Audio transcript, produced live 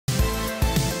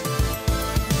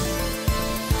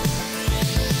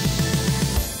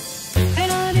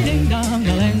dong,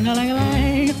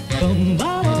 a-lang, boom,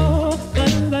 ba-bo,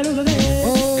 ba-do-ba-do-ba-day.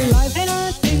 Oh, life ain't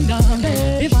a ding dong.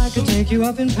 If I could take you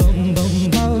up in boom, boom,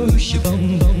 bo-sh,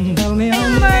 boom, boom, tell me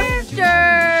I'm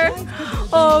Master!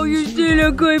 Oh, you're still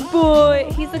a good boy.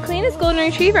 He's the cleanest golden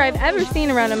retriever I've ever seen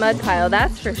around a mud pile,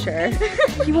 that's for sure.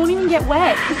 He won't even get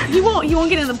wet. He won't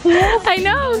get in the pool. I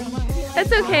know.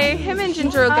 That's okay. Him and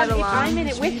Ginger will get along. I'm in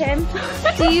it with him.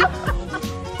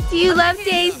 Do you love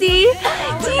Daisy?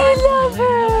 Do you love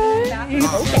her? Good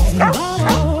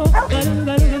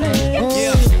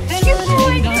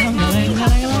boy, good boy.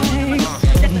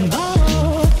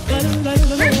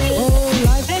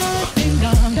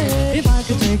 If I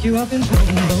could take you up in boom,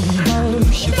 boom,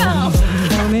 bo-sh, boom, boom,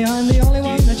 tell me I'm the only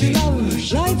one that you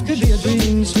love. Life could be a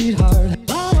dream, sweetheart.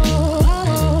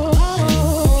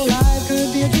 Life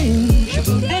could be a dream.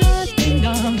 And a ding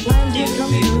dong, plans would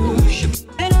come true.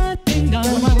 And a ding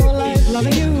dong, my whole life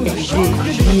loving you.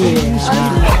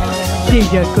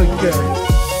 She's a good girl.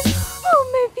 Oh,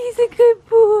 Murphy's a good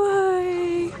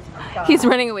boy. He's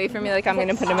running away from me like I'm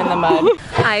gonna put him in the mud.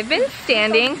 I've been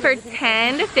standing for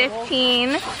 10 to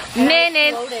 15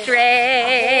 minutes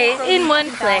straight in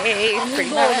one place. Pretty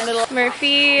much.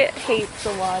 Murphy hates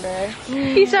the water.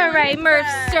 He's alright,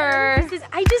 Murphster.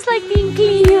 I just like being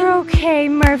clean. You're okay,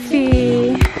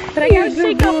 Murphy. But I gotta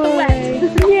shake off the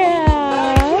wet.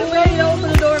 Yeah. Get ready to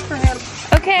open the door for him.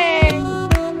 Okay.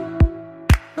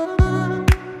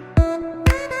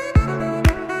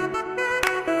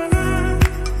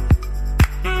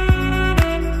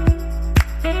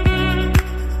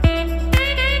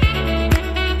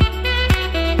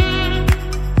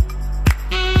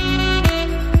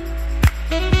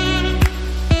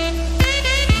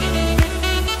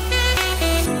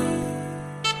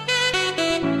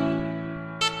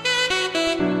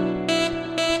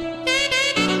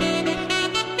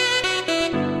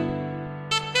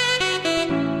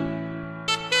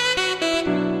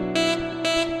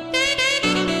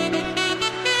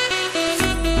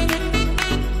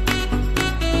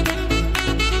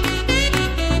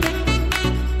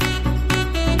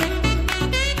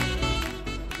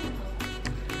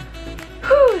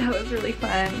 That was really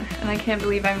fun, and I can't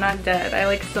believe I'm not dead. I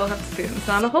like still have spoons.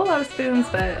 Not a whole lot of spoons,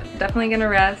 but definitely gonna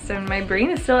rest, and my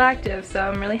brain is still active, so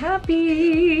I'm really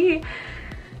happy.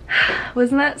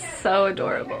 Wasn't that so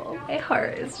adorable? My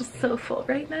heart is just so full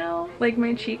right now. Like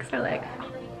my cheeks are like...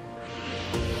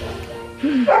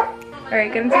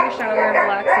 Alright, gonna take a shower,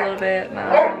 relax a little bit, and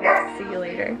I'll see you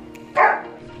later.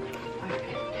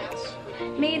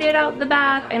 Made it out the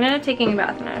bath. I ended up taking a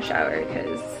bath and not a shower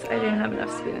because I didn't have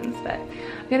enough spoons, but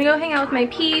I'm gonna go hang out with my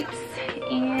peeps,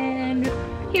 and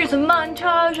here's a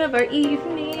montage of our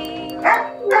evening.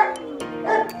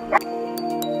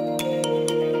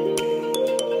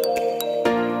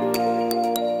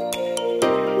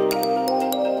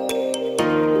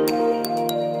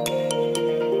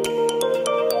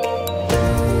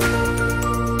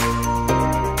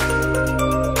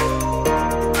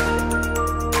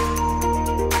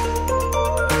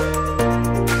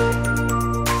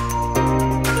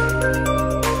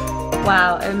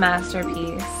 Wow, a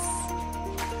masterpiece.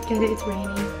 It's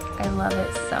raining. I love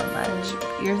it so much.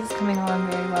 Yours is coming along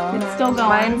very well. It's still going.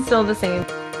 Mine's still the same.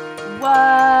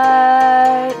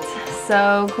 What?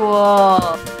 So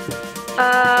cool.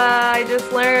 I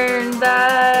just learned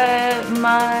that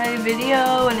my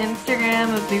video and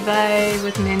Instagram of Dubai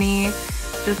with Minnie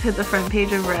just hit the front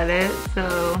page of Reddit,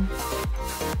 so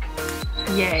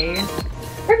yay.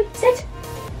 Perfect, sit.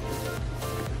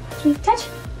 Can you touch?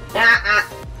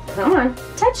 Come on,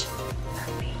 touch.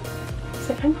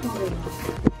 So I'm holding.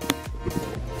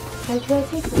 How do I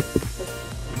take this?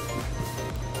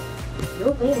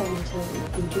 You'll lay there until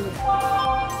you do it.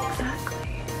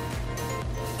 Exactly.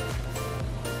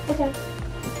 Okay.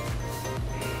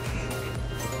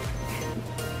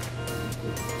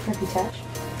 Have you touch?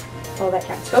 Oh, that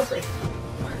counts. Go for it.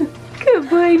 Good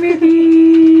boy,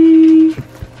 baby.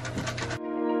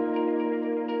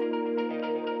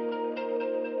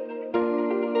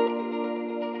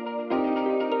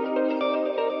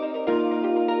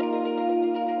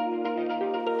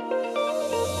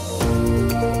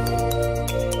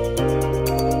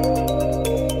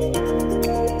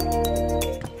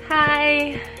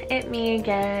 Me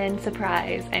again.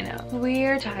 Surprise, I know.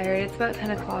 We're tired. It's about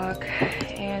 10 o'clock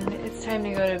and it's time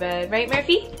to go to bed. Right,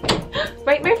 Murphy?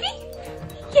 Right, Murphy?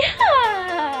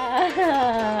 Yeah!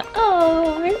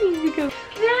 Oh, Murphy's a good.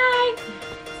 Good night!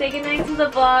 Say good night to the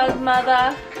vlog,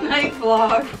 mother. Good night,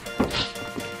 vlog.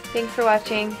 Thanks for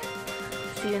watching.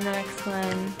 See you in the next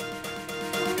one.